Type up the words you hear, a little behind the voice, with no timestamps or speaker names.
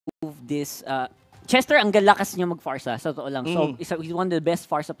this. Chester, ang galakas niya mag-Farsa, sa totoo lang. So, he's one of the best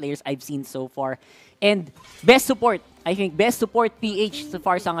Farsa players I've seen so far. And best support. I think best support PH sa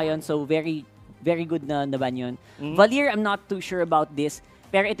Farsa ngayon. So, very, very good na ban yun. Valier, I'm not too sure about this.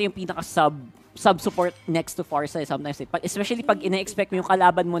 Pero ito yung pinaka-sub-support next to Farsa sometimes. Especially pag ina-expect mo yung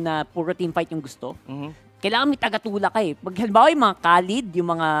kalaban mo na puro teamfight yung gusto. Kailangan may tagatulak ka eh. Pag halimbawa yung mga Khalid, yung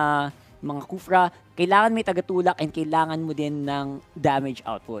mga Kufra, kailangan may tagatulak and kailangan mo din ng damage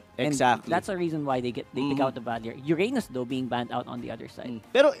output. Exactly. And that's the reason why they pick out the Valier. Uranus though being banned out on the other side.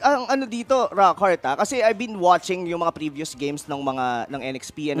 Pero ang ano dito, Rockhart, kasi I've been watching yung mga previous games ng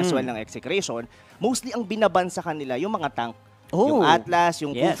NXP and as well ng EXECRATION. Mostly ang binaban sa kanila yung mga tank. Yung Atlas,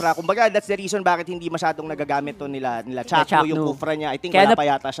 yung Kufra. Kumbaga, that's the reason bakit hindi masyadong nagagamit to nila Chakno, yung Kufra niya. I think wala pa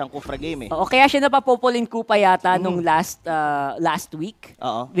yata siyang Kufra game eh. Oo, kaya siya napapopulin Kupa yata nung last week.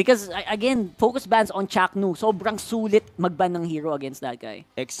 Because, again, focus bans on Chakno. Sobrang sulit magban ng hero against that guy.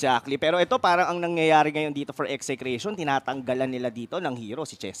 Exactly. Pero ito, parang ang nangyayari ngayon dito for EXECRATION, tinatanggalan nila dito ng hero,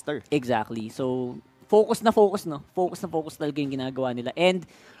 si Chester. Exactly. So, focus na focus, no? Focus na focus talaga yung ginagawa nila. And,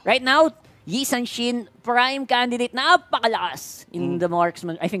 right now, Yi Sanshin, prime candidate, napakalakas in the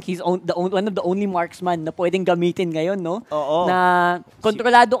marksman. I think he's one of the only marksman na pwedeng gamitin ngayon, no? Oo. Na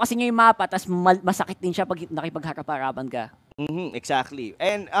kontrolado kasi niya yung mapa, tas masakit din siya pag nakipagharap-harapan ka. Exactly.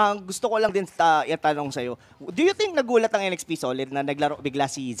 And gusto ko lang din itanong sa'yo, do you think nagulat ang NXP Solid na naglaro bigla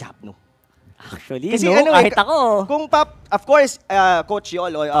si Zapno? Actually, kasi no, kahit ako. Kung of course, Coach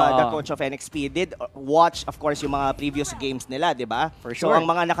Yolo, the coach of NXP, did watch, of course, yung mga previous games nila, di ba? For sure. So, ang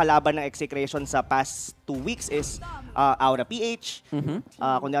mga nakalaban ng EXECRATION sa past 2 weeks is Aura PH,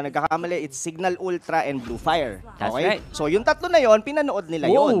 kung di ako nagkakamali, it's Signal Ultra and Blue Fire. That's okay? right. So, yung tatlo na yon pinanood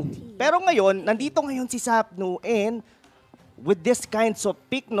nila yon. Pero ngayon, nandito ngayon si Zapno and with this kinds of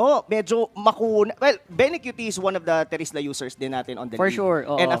pick, no, medyo makuna. Well, Benecuti is one of the Terisla users din natin on the for league. Sure.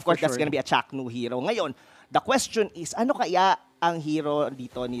 And of course, that's gonna be a Chakno hero. Ngayon, the question is, ano kaya ang hero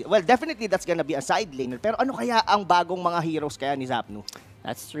dito ni... Well, definitely that's gonna be a side laner. Pero ano kaya ang bagong mga heroes kaya ni Zapno?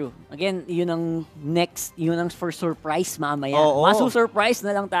 That's true. Again, yun ang for surprise mamaya. Masu-surprise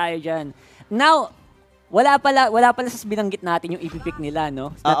na lang tayo dyan. Now, wala pala sa binanggit natin yung ipipick nila, no?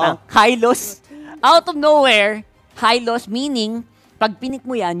 Hylos. Out of nowhere, Hylos, meaning, pag pinik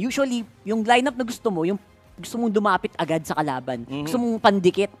mo yan, usually, yung lineup na gusto mo, yung gusto mong dumapit agad sa kalaban. Gusto mong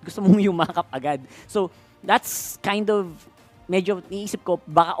pandikit, gusto mong yumakap agad. So, that's kind of, medyo niisip ko,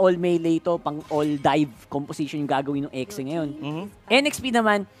 baka all melee to, pang all dive composition yung gagawin ng EXE ngayon. NXP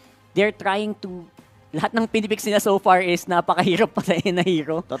naman, they're trying to, lahat ng pinipicks nila so far is napakahirap patayin na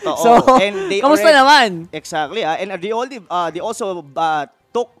hero. Totoo. So, kamusta naman? Exactly. And they also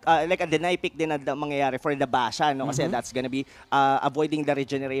took like a deny pick din na mangyayari for the Basha, no? Kasi that's gonna be avoiding the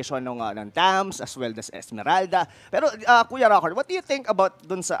regeneration ng Tams as well as Esmeralda. Pero Kuya Rocker, what do you think about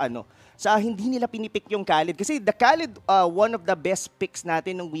dun sa sa hindi nila pinipick yung Khalid? Kasi the Khalid, one of the best picks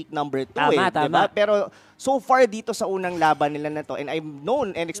natin ng week number 2 tama. Diba? Pero so far dito sa unang laban nila na to, and I've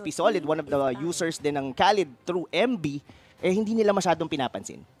known NXP Solid, one of the users din ng Khalid through MB, hindi nila masyadong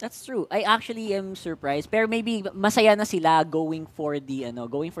pinapansin. That's true. I actually am surprised. Pero maybe masaya na sila going for the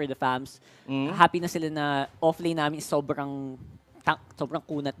FAMs. Happy na sila na offlane namin sobrang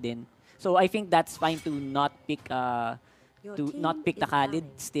kunat din. So I think that's fine to not pick the Khalid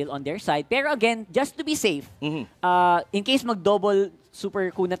still on their side. Pero again, just to be safe, in case mag-double super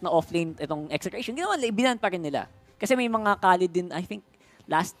kunat na offlane itong EXECRATION, binan pa rin nila. Kasi may mga Khalid din, I think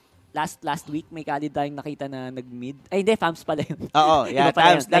last week may Khalid tayong nakita na nag-mid. Ay, hindi, FAMs pala yun. Oo, yeah,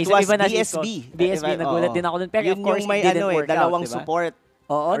 FAMs. That was BSB. BSB, nagulat din ako dun. Pero yun of course, yung may didn't work dalawang out, diba? support.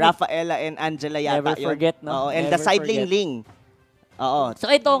 Rafaela and Angela yata never forget, no? And the side lane Ling. Oo.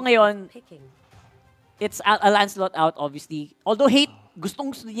 So ito ngayon, it's a Lancelot out, obviously. Although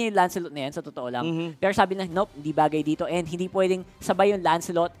gustong gusto niya yung Lancelot na yan, sa totoo lang. Pero sabi na, nope, hindi bagay dito. And hindi pwedeng sabay yung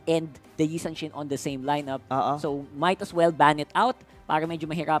Lancelot and the Yi Sanshin on the same lineup. So might as well ban it out para medyo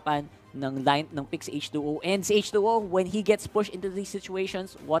mahirapan ng pick si H2O. And si H2O, when he gets pushed into these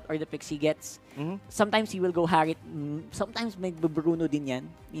situations, what are the picks he gets? Sometimes he will go Harit. Sometimes may Bruno din yan.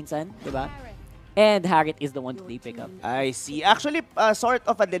 Minsan, di ba? And Harit is the one that they pick up. I see. Actually, sort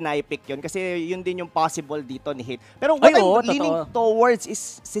of a deny pick yun kasi yun din yung possible dito ni Hit. Pero what I'm leaning towards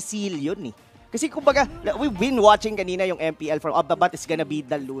is Cecil yun eh. Kasi kumbaga, we've been watching kanina yung MPL from up the bat is gonna be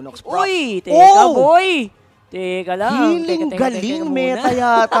the Lunox. Uy! Teka, boy! Teka lang. Healing galing meta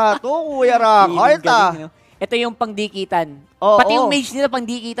yata to, Kuya Rocker. Ito yung pangdikitan. Pati yung mage nila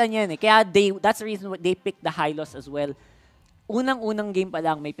pangdikitan yan eh. Kaya that's the reason why they picked the Hylos as well. Unang-unang game pa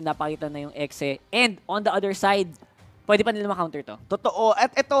lang, may pinapakita na yung EXE. And on the other side, pwede pa nila ma-counter to. Totoo.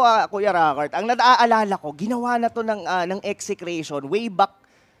 At ito, Kuya Rocker, ang naaalala ko, ginawa na to ng EXECRATION way back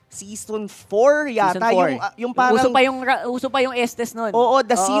Season 4 yata. Season 4. Yung parang... Uso pa yung Estes nun. Oo,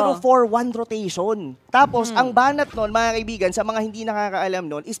 the 0-4-1 rotation. Tapos, ang banat nun, mga kaibigan, sa mga hindi nakakaalam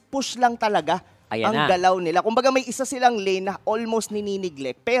nun, is push lang talaga ang galaw nila. Kumbaga may isa silang lane na almost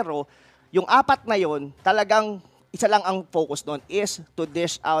nininiglect. Pero, yung apat na yon talagang isa lang ang focus nun is to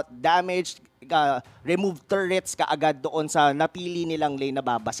dish out damage, remove turrets kaagad doon sa napili nilang lane na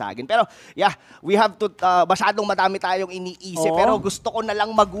babasagin. Pero yeah, we have to, masyadong madami tayong iniisip. Pero gusto ko na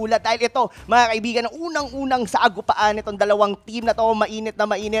lang magulat dahil ito, mga kaibigan, unang-unang sa agupaan itong dalawang team na to, mainit na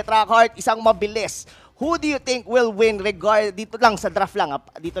mainit. Rockheart, isang mabilis. Who do you think will win dito lang sa draft lang?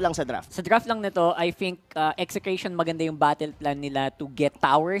 Dito lang sa draft. Sa draft lang nito, I think Execration maganda yung battle plan nila to get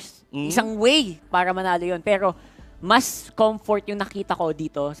towers. Isang way para manalo yun. Pero mas comfort yung nakita ko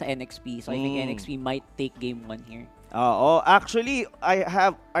dito sa NXP. So I think NXP might take game 1 here. Oo, actually,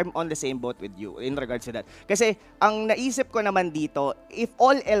 I'm on the same boat with you in regards to that. Kasi ang naisip ko naman dito, if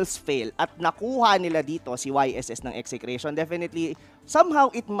all else fail at nakuha nila dito si YSS ng Execration, definitely somehow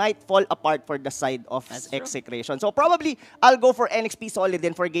it might fall apart for the side of Execration. So probably I'll go for NXP solid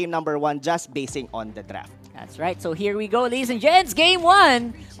din for game number 1 just basing on the draft. That's right. So here we go, ladies and gents. Game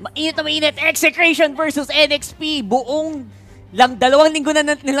 1. Mainit na mainit. Execration versus NXP. Dalawang linggo na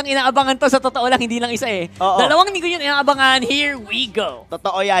nilang inaabangan to. Sa totoo lang, hindi lang isa eh. Dalawang linggo yun inaabangan. Here we go.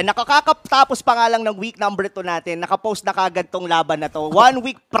 Totoo yan. Nakakatapos pa nga lang ng week number 2 natin. Nakapost na kagad tong laban na to. 1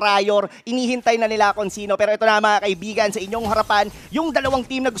 week prior, inihintay na nila kung sino. Pero ito na mga kaibigan, sa inyong harapan, yung dalawang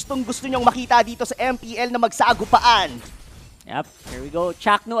team na gustong-gusto nyong makita dito sa MPL na magsagupaan. Yep, here we go.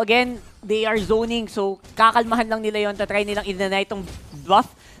 Chakno again, they are zoning. So, kakalmahan lang nila yon. Tatry nilang i-deny itong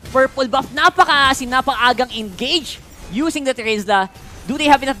buff. Purple buff, napaka-asin, napaka-agang engage. Using the Terizla, do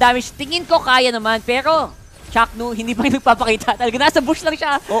they have enough damage? Tingin ko kaya naman, pero Chakno, hindi pa nagpapakita. Talaga nasa bush lang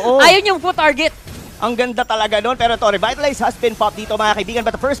siya. Ayaw niyang po-target. Ang ganda talaga nun. Pero ito, Revitalize has been popped dito mga kaibigan.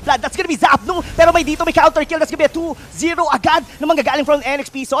 But the first blood, that's gonna be Zapno. Pero may dito, may counter kill. That's gonna be a 2-0 agad na manggagaling from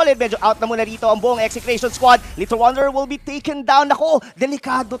NXP. Solid. Medyo out na muna dito ang buong Execration squad. Little Wonder will be taken down. Ako,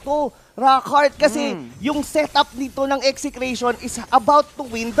 delikado to. Rockheart kasi yung setup nito ng Execration is about to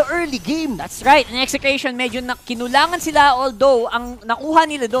win the early game. That's right. In Execration, medyo kinulangan sila. Although, ang nakuha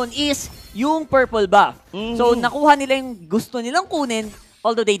nila doon is yung purple buff. So, nakuha nila yung gusto nilang kunin.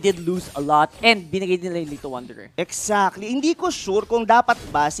 Although they did lose a lot and binigay nila yung Little Wanderer. Exactly. Hindi ko sure kung dapat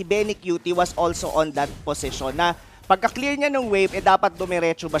ba si Benny Cutie was also on that position na pagka-clear niya ng wave, dapat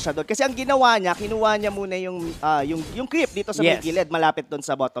dumiretso ba siya doon? Kasi ang ginawa niya, kinuha niya muna yung creep dito sa may gilid, malapit doon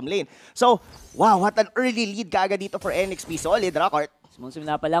sa bottom lane. So, wow, what an early lead kaagad dito for NXP. Solid, Rockheart.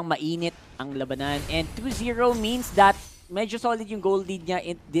 Simula pa lang, mainit ang labanan. And 2-0 means that medyo solid yung goal lead niya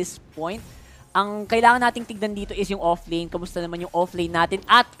at this point. Ang kailangan nating tignan dito is yung offlane. Kamusta naman yung offlane natin?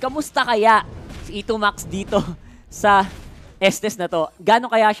 At kamusta kaya si Ito Max dito sa Estes na to? Gano'n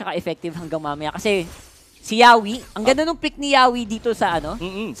kaya siya ka-effective hanggang mamaya? Kasi si Yawi, ang ganda nung pick ni Yawi dito sa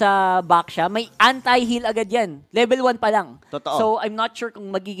sa Baksha, may anti-heal agad yan. Level 1 pa lang. Totoo. So I'm not sure kung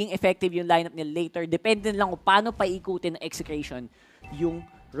magiging effective yung lineup nila later. Depende lang kung paano paikutin ng Execration yung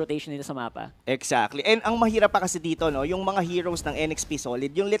rotation nila sa mapa. Exactly. And ang mahirap pa kasi dito, no, yung mga heroes ng NXP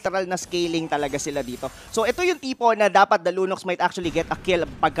Solid, yung literal na scaling talaga sila dito. So ito yung tipo na dapat the Lunox might actually get a kill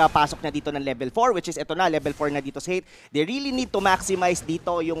pagkapasok na dito ng level 4, which is ito na, level 4 na dito sa hate. They really need to maximize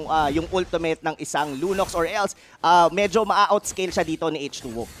dito yung ultimate ng isang Lunox or else medyo ma-outscale siya dito ni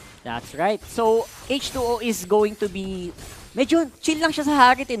H2O. That's right. So H2O is going to be medyo chill lang siya sa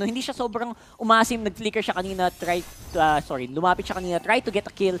Harit no? Hindi siya sobrang umasim, nag-flicker siya kanina, lumapit siya kanina, try to get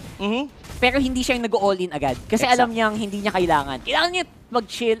a kill. Pero hindi siya yung nag-all-in agad. Kasi alam niyang hindi niya kailangan. Kailangan niya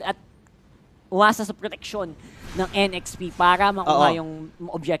mag-chill at umasa sa protection ng NXP para makuha yung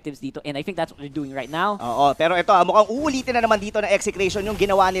objectives dito. And I think that's what they're doing right now. Oo, pero ito, mukhang uulitin na naman dito ng Execration yung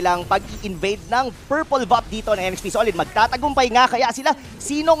ginawa nilang pag-i-invade ng purple buff dito ng NXP Solid. Magtatagumpay nga kaya sila.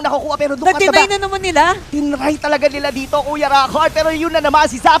 Sinong nakukuha? Pero doon na naman nila. Tinry talaga nila dito, Kuya Rockheart. Pero yun na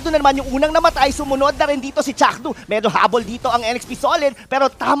naman, si Zapdo na naman yung unang namatay. Sumunod na rin dito si Chakdu. Medyo habol dito ang NXP Solid. Pero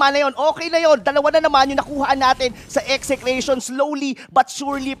tama na yun. Okay na yun. Dalawa na naman yung nakuha natin sa Execration slowly but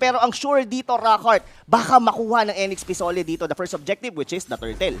surely. Pero ang sure dito, Rockheart, baka makuha ng NXP Solid dito the first objective, which is the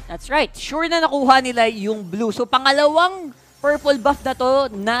turtle. That's right. Sure na nakuha nila yung blue. So pangalawang purple buff na to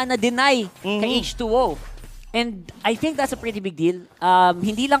na na-deny kay H2O. And I think that's a pretty big deal.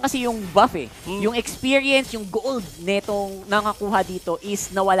 Hindi lang kasi yung buff eh. Yung experience, yung gold netong nakakuha dito is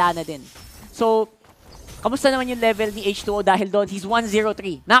nawala na din. So, kamusta naman yung level ni H2O dahil doon? He's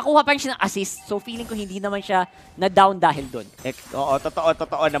 103. Nakakuha pa rin siya ng assist. So feeling ko hindi naman siya na-down dahil doon. Oo,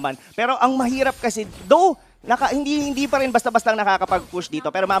 totoo naman. Pero ang mahirap kasi, though hindi pa rin basta-bastang nakakapag-push dito,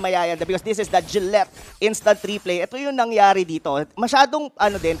 pero mamaya yan, because this is the Gillette instant replay. Ito yung nangyari dito. Masyadong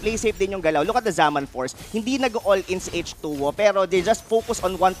play safe din yung galaw. Look at the Zaman Force. Hindi nag-all-in si H2O, pero they just focus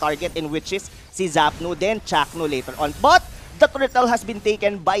on one target, in which is si Zapnu, then Chakno later on. But the turtle has been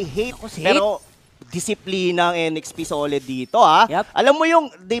taken by Hate. Pero disiplina ng NXP solid dito, ha? Yep. Alam mo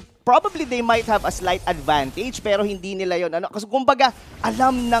yung, they might have a slight advantage, pero hindi nila yon. Kasi kumbaga,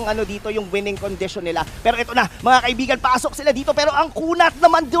 alam ng dito yung winning condition nila. Pero ito na, mga kaibigan, pasok sila dito, pero ang kunat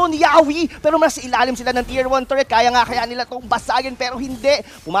naman doon, Yawi. Pero mas ilalim sila ng tier 1 turret, kaya nila itong basagin, pero hindi.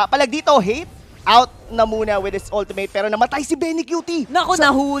 Pumapalag dito, Hate, out na muna with his ultimate, pero namatay si Benny Cutie. Naku,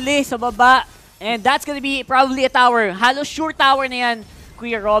 nahuli sa baba. And that's gonna be probably a tower. Halos sure tower na yan,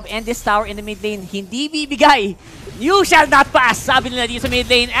 Kuya Rob, and this tower in the mid lane, hindi bibigay. You shall not pass, sabi nila dito sa mid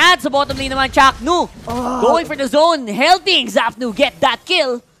lane. At sa bottom lane naman, Chaknu going for the zone, helping Zapnu get that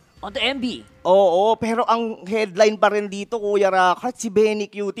kill on the MB. Oo, pero ang headline pa rin dito, Kuya Rakat, si Benny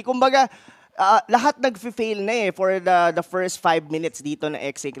Cutie. Kumbaga, lahat nag-fail na for the first 5 minutes dito na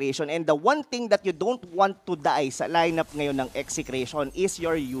EXECRATION. And the one thing that you don't want to die sa lineup ngayon ng EXECRATION is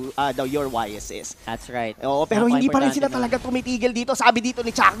your YSS. That's right. Oo, pero hindi pa rin sila talaga tumitigil dito. Sabi dito ni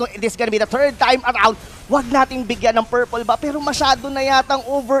Chakno, this is gonna be the third time around. Wag nating bigyan ng purple ba? Pero masyado na yatang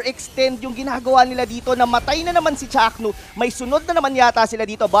overextend yung ginagawa nila dito. Namatay na naman si Chakno. May sunod na naman yata sila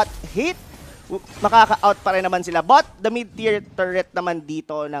dito, but hit. Makaka-out pa rin naman sila. But the mid-tier turret naman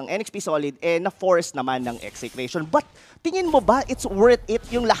dito ng NXP Solid, na-force naman ng EXECRATION. But tingin mo ba it's worth it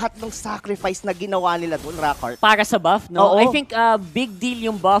yung lahat ng sacrifice na ginawa nila doon, Rackart? Para sa buff, no? Oo. I think big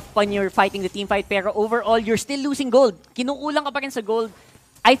deal yung buff when you're fighting the team fight, pero overall, you're still losing gold. Kinukulang ka pa rin sa gold.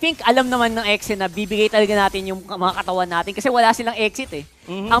 I think alam naman ng EXE na bibigay talaga natin yung mga katawan natin kasi wala silang exit eh.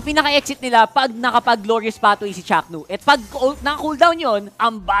 Ang pinaka-exit nila pag nakapag-glorious pathway si Chaknu. At pag naka-cooldown yun,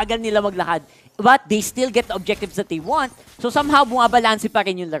 ang bagal nila maglakad. But they still get the objectives that they want. So somehow bumabalanse pa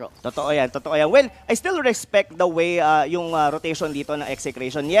rin yung laro. Totoo yan, totoo yan. Well, I still respect the way yung rotation dito ng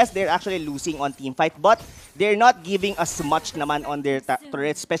EXECRATION. Yes, they're actually losing on teamfight, but they're not giving us much naman on their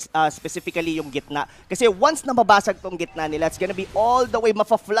turrets, specifically yung gitna. Kasi once na mabasag tong gitna nila, it's gonna be all the way,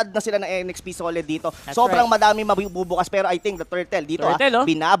 mafa-flood na sila ng NXP Solid dito. That's Sobrang right. madami mabubukas, pero I think the turtle dito,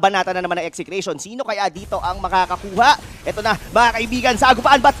 binabanata na naman ng EXECRATION. Sino kaya dito ang makakakuha? Ito na, mga kaibigan, sa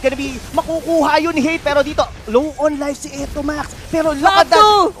agupaan, but gonna be makukuha yun ni Hate, pero dito, low on life si Eto Max. Pero look at that,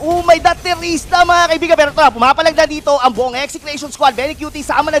 oh my god, terrorista mga kaibigan. Pero ito na, pumapalag na dito ang buong EXECRATION squad. Benny Cutie,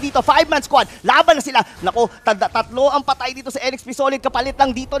 sama na dito, 5-man squad. Laban na sila. Naku, tatlo ang patay dito sa NXP Solid. Kapalit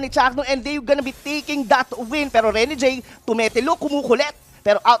lang dito ni Chakno, and they're gonna be taking that win. Pero Renny J, tumetelo, kumukulit.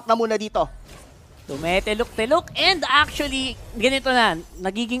 Pero out na muna dito. Tumetelok-telok, and actually, ganito na,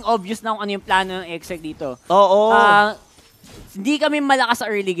 nagiging obvious na kung ano yung plano ng EXEC dito. Oo. Hindi kami malakas sa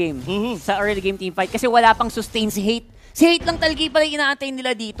early game. Sa early game teamfight kasi wala pang sustain si Hate. Si Hate lang talaga pala inaantay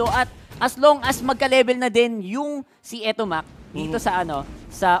nila dito, at as long as magka-level na din yung si Etomac dito sa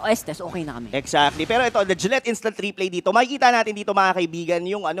sa Estes, okay na kami. Exactly. Pero ito, the Gillette instant replay dito, makikita natin dito mga kaibigan,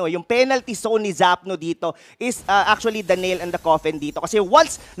 yung penalty zone ni Zapno dito is actually the nail and the coffin dito. Kasi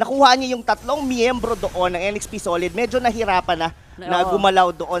once nakuha niya yung tatlong miyembro doon ng NXP Solid, medyo nahirapan na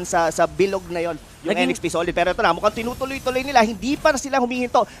gumalaw doon sa bilog na yon yung NXP Solid. Pero ito na, mukhang tinutuloy-tuloy nila, hindi pa sila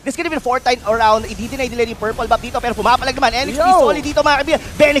humihinto. This could have been 4th time around, i-deny nila yung purple buff dito, pero pumapalag naman, NXP Solid dito mga kaibigan.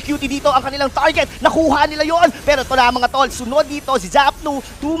 Benny Cutie dito ang kanilang target, nakuha nila yon. Pero ito na mga tol, sunod dito si Zapnu,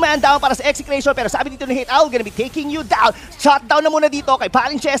 2-man down para sa EXECRATION, pero sabi dito ni Hate, I'm gonna be taking you down. Shutdown na muna dito kay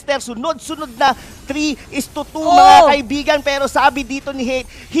Paring Chester, sunod-sunod na 3-2 mga kaibigan. Pero sabi dito ni Hate,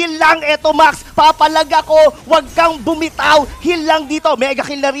 heal lang eto Max, papalag ako, wag kang bumitaw, heal lang dito, mega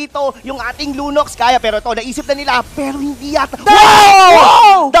kill na rito yung ating Lunox. Kaya, pero ito, naisip na nila, pero hindi yata.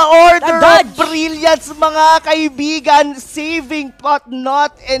 Wow! The order of brilliance, mga kaibigan, saving but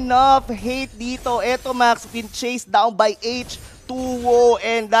not enough. Hate dito. Eto, Max, been chased down by H2O,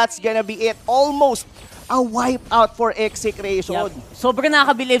 and that's gonna be it. Almost a wipeout for EXECRATION. Sobrang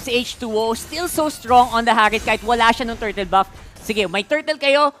nakakabilib si H2O, still so strong on the Harit kahit wala siya ng turtle buff. Sige, may turtle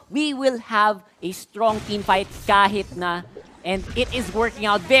kayo, we will have a strong team fight kahit na. And it is working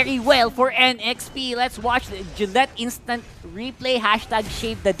out very well for NXP. Let's watch the Gillette instant replay,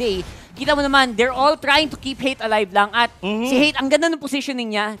 #ShaveTheDay. Kita mo naman, they're all trying to keep Hate alive lang. At si Hate, ang ganda ng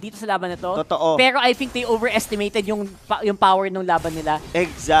positioning niya dito sa laban na to. Totoo. Pero I think they overestimated yung power ng laban nila.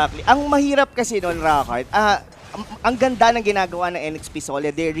 Exactly. Ang mahirap kasi noon, Rackart, ang ganda ng ginagawa ng NXP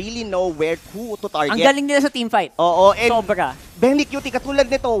Solid. They really know who to target. Ang galing nila sa teamfight. Oo. And sobra. Benny Cutie, katulad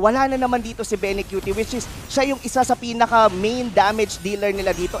nito, wala na naman dito si Benny Cutie, which is siya yung isa sa pinaka main damage dealer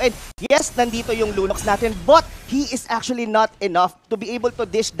nila dito. And yes, nandito yung Lunox natin, but he is actually not enough to be able to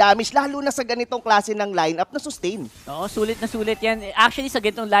dish damage, lalo na sa ganitong klase ng lineup na sustain. Oo, sulit na sulit yan. Actually, sa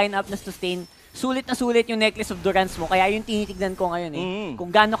ganitong lineup na sustain, sulit na sulit yung Necklace of Durance mo. Kaya yung tinitignan ko ngayon kung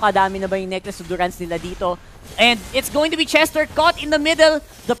gaano kadami na ba yung Necklace of Durance nila dito. And it's going to be Chester caught in the middle.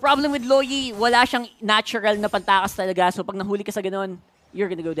 The problem with Loyi, wala siyang natural na pantakas talaga. So pag nahuli ka sa ganun, you're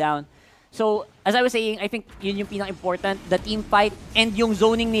gonna go down. So, as I was saying, I think yun yung pinaka-important, the team fight and yung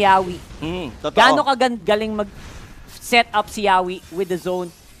zoning ni Yawi. Gaano ka galing mag-set up si Yawi with the zone.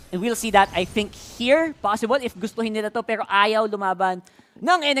 And we'll see that, I think, here, possible, if gustuhin nila to, pero ayaw lumaban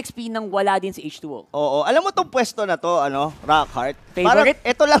ng NXP nang wala din si H2O. Oo, alam mo tong pwesto na to, Rockhart? Favorite?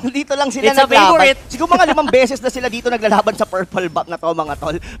 Parang dito lang sila naglaban. Siguro mga 5 beses na sila dito naglalaban sa purple buff na to, mga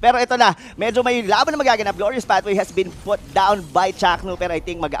tol. Pero ito na, medyo may laban na magaganap. Glorious Pathway has been put down by Chakno, pero I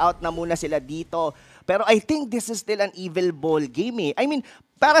think mag-out na muna sila dito. Pero I think this is still an evil ball game I mean,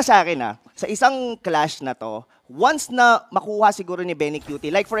 para sa akin sa isang clash na to, once na makuha siguro ni Benny Cutie,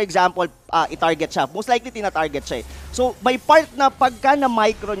 like for example, i-target siya, most likely tina-target siya So, may part na pagka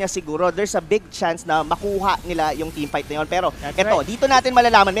na-micro niya siguro, there's a big chance na makuha nila yung teamfight na yun. Pero dito natin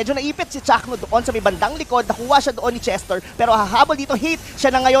malalaman, medyo naipit si Chakno doon sa may bandang likod, nakuha siya doon ni Chester, pero hahabol dito, hit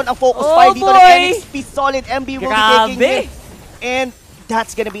siya na ngayon ang focus fire dito ng NXP Solid. MB will be taking it. And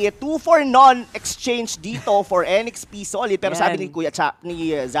that's gonna be a 2 for none exchange dito for NXP Solid. Pero sabi ni Kuya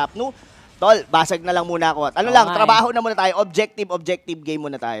Zapnu, tol, basag na lang muna ako. Trabaho na muna tayo. Objective game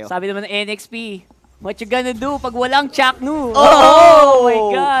muna tayo. Sabi naman ng NXP, what you gonna do pag walang Chaknu? Oh my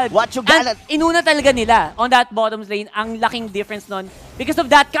God. What you gonna... Inuna talaga nila on that bottom lane. Ang laking difference nun. Because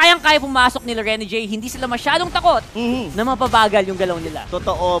of that, kayang-kaya pumasok nila Rene J. Hindi sila masyadong takot na mapabagal yung galaw nila.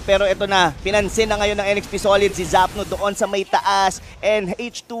 Totoo. Pero ito na, pinansin na ngayon ng NXP Solid si Zapno doon sa may taas. And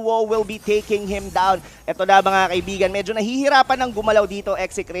H2O will be taking him down. Ito na mga kaibigan, medyo nahihirapan ng gumalaw dito,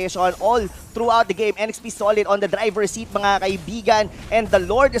 EXECRATION all throughout the game. NXP Solid on the driver's seat mga kaibigan. And the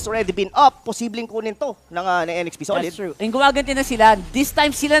Lord has already been up. Posibleng kunin to ng NXP Solid. That's true. And gumaganti na sila. This time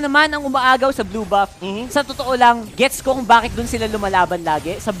sila naman ang umaagaw sa blue buff. Sa totoo lang, gets ko kung bakit dun sila lumalaban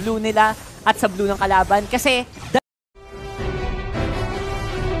lagi. Sa blue nila at sa blue ng kalaban. Kasi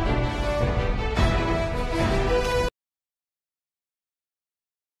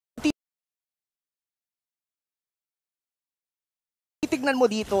tignan mo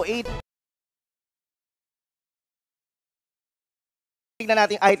dito, tignan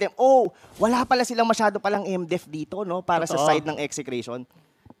natin yung item. Oh, wala pala silang masyado palang MDEF dito, para sa side ng EXECRATION.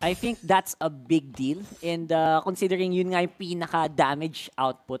 I think that's a big deal. And considering yun nga yung pinaka-damage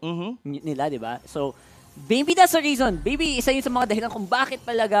output nila, di ba? So, maybe that's the reason. Maybe isa yun sa mga dahilan kung bakit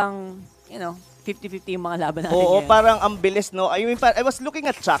talagang, 50-50 yung mga laban natin. Oo, parang ang bilis, I mean, I was looking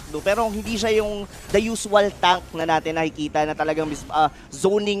at Chakno, pero hindi siya yung the usual tank na natin nakikita na talagang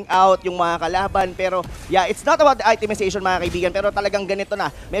zoning out yung mga kalaban. Pero, yeah, it's not about the itemization, mga kaibigan, pero talagang ganito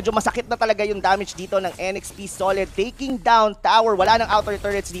na. Medyo masakit na talaga yung damage dito ng NXP Solid. Taking down tower. Wala nang outer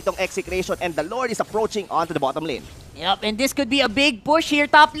turrets ditong EXECRATION, and the Lord is approaching onto the bottom lane. Yep, and this could be a big push here.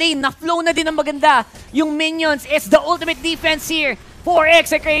 Top lane, na-flow na din ang maganda. Yung minions, it's the ultimate defense here for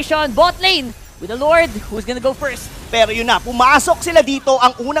EXECRATION. Bot lane, with the Lord, who's gonna go first? Pero yun na, pumasok sila dito.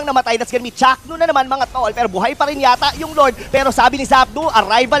 Ang unang namatay, that's gonna be Chakno na naman mga tol. Pero buhay pa rin yata yung Lord. Pero sabi ni Zapnu,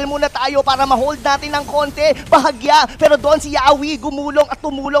 arrival muna tayo para ma-hold natin ng konti. Bahagya. Pero doon si Yawi gumulong at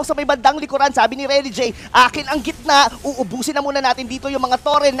tumulong sa may bandang likuran. Sabi ni Rene J, akin ang gitna. Uubusin na muna natin dito yung mga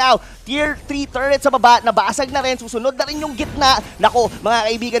torre now. Tier 3 turret sa baba, nabasag na rin. Susunod na rin yung gitna. Nako, mga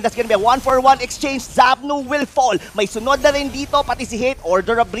kaibigan, that's gonna be a 1-for-1 exchange. Zapnu will fall. May sunod na rin dito, pati si Hate,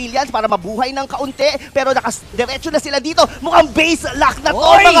 Order of Brilliance para mabuhay ng kaunti. Pero diretso na sila dito. Mukhang base lock na to,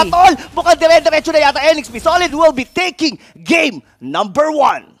 mga tol. Mukhang dire-diretso na yata. NXP Solid will be taking game number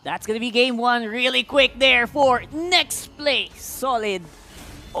 1. That's gonna be game 1 really quick there for next place. Solid.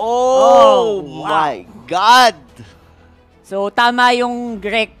 Oh my God. So, tama yung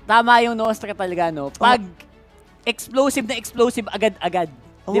Greg, tama yung Nostra talaga, Pag explosive na explosive agad-agad.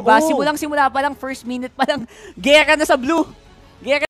 Diba? Simulang-simula pa lang, first minute pa lang, gera na sa blue. Gera